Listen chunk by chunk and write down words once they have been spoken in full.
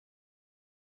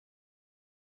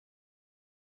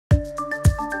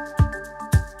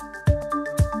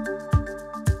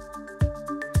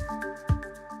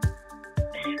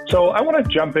So I want to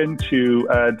jump into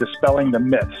dispelling the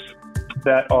myths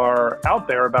that are out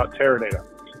there about Teradata.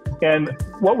 And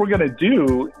what we're going to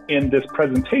do in this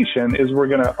presentation is we're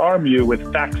going to arm you with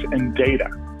facts and data.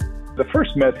 The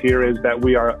first myth here is that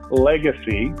we are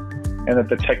legacy and that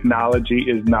the technology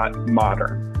is not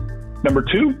modern. Number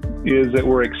two is that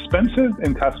we're expensive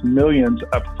and cost millions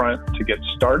upfront to get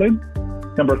started.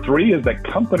 Number three is that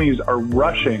companies are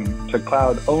rushing to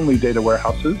cloud-only data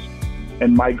warehouses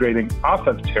and migrating off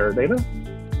of Teradata.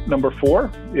 Number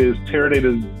four is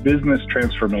Teradata's business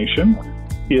transformation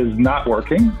is not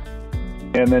working.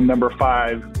 And then number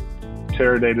five,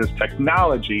 Teradata's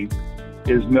technology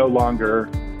is no longer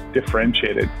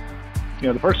differentiated.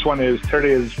 The first one is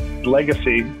Teradata's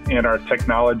legacy and our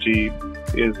technology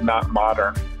is not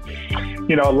modern.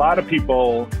 A lot of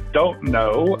people don't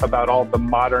know about all the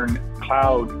modern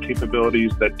cloud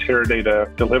capabilities that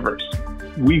Teradata delivers.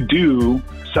 We do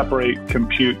separate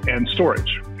compute and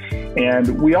storage.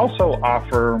 And we also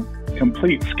offer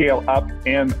complete scale up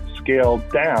and scale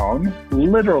down,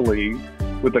 literally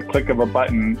with a click of a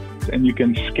button, and you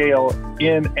can scale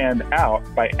in and out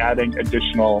by adding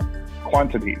additional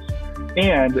quantities.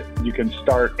 And you can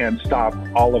start and stop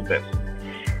all of this.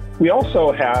 We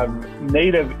also have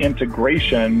native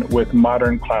integration with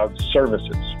modern cloud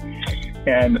services.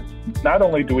 And not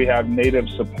only do we have native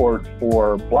support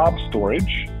for blob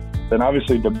storage, then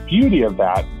obviously the beauty of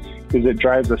that is it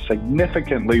drives a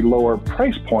significantly lower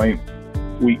price point.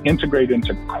 We integrate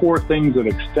into core things that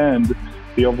extend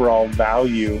the overall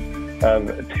value of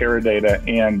Teradata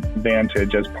and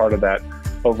Vantage as part of that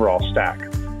overall stack.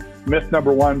 Myth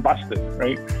number one, busted,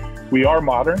 right? We are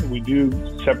modern. We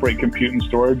do separate compute and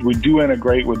storage. We do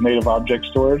integrate with native object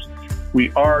stores.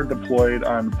 We are deployed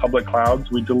on public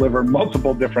clouds. We deliver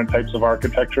multiple different types of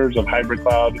architectures of hybrid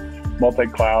cloud,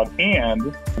 multi-cloud,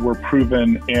 and we're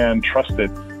proven and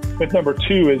trusted. Myth number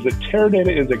two is that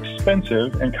Teradata is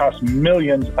expensive and costs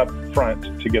millions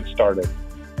upfront to get started.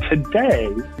 Today,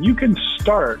 you can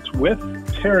start with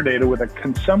Teradata with a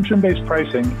consumption-based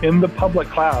pricing in the public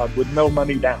cloud with no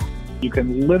money down. You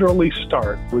can literally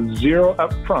start with zero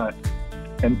upfront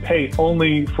and pay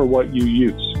only for what you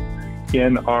use.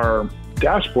 In our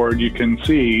dashboard, you can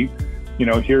see,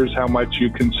 here's how much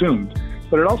you consumed,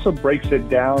 but it also breaks it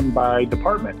down by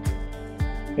department.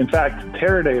 In fact,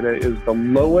 Teradata is the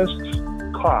lowest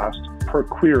cost per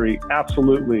query,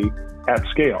 absolutely at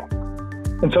scale.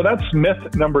 And so that's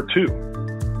myth number two.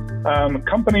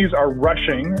 Companies are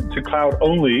rushing to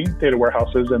cloud-only data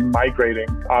warehouses and migrating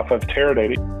off of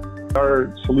Teradata.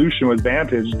 Our solution with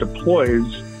Vantage deploys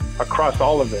across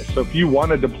all of this. So if you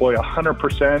want to deploy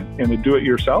 100% in a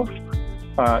do-it-yourself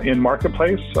in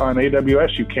Marketplace on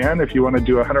AWS, you can. If you want to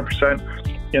do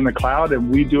 100% in the cloud, and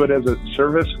we do it as a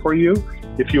service for you.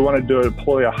 If you want to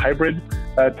deploy a hybrid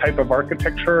type of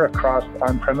architecture across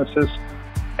on-premises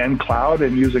and cloud,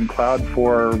 and using cloud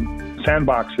for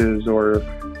sandboxes or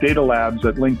data labs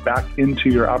that link back into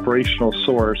your operational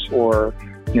source, or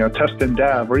test and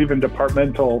dev, or even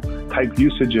departmental type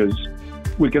usages,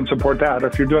 we can support that. Or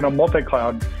if you're doing a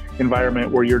multi-cloud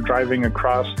environment where you're driving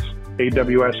across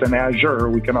AWS and Azure,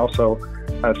 we can also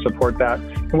support that.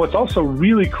 And what's also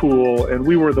really cool, and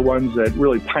we were the ones that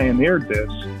really pioneered this,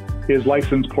 is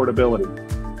license portability.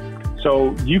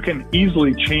 So you can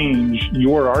easily change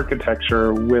your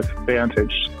architecture with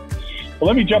Vantage. Well,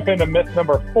 let me jump into myth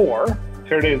number four.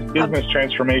 Teradata's business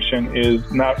transformation is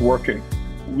not working.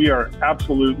 We are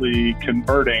absolutely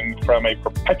converting from a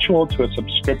perpetual to a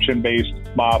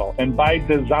subscription-based model. And by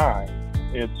design,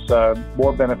 it's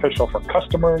more beneficial for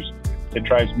customers. It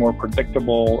drives more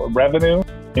predictable revenue.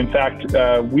 In fact,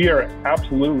 we are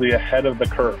absolutely ahead of the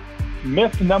curve.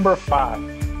 Myth number five,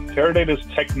 Teradata's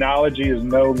technology is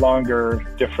no longer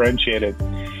differentiated.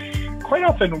 Quite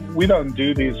often, we don't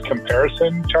do these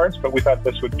comparison charts, but we thought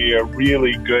this would be a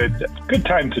really good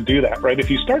time to do that, right? If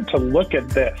you start to look at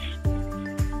this,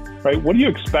 right, what do you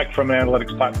expect from an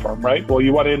analytics platform, right? Well,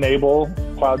 you want to enable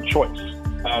cloud choice.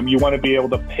 You want to be able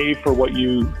to pay for what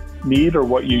you need or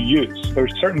what you use.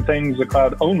 There's certain things the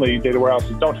cloud-only data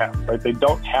warehouses don't have, right? They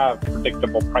don't have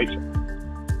predictable pricing,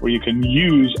 where you can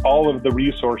use all of the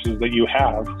resources that you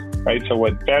have, right? So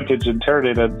with Vantage and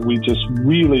Teradata, we just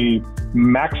really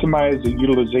maximize the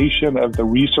utilization of the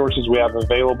resources we have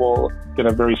available in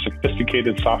a very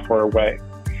sophisticated software way.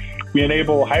 We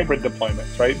enable hybrid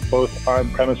deployments, right? Both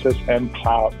on-premises and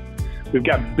cloud. We've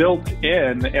got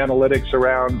built-in analytics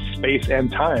around space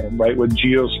and time, right? With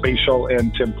geospatial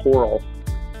and temporal.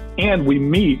 And we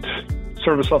meet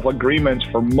service level agreements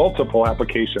for multiple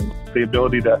applications, the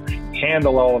ability to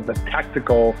handle all of the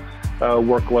tactical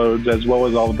workloads as well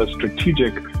as all of the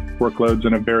strategic workloads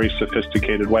in a very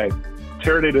sophisticated way.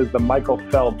 Teradata is the Michael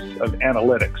Phelps of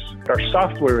analytics. Our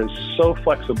software is so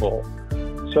flexible,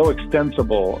 so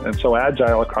extensible, and so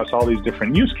agile across all these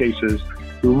different use cases.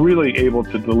 We're really able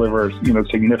to deliver,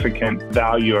 significant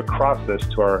value across this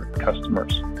to our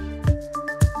customers.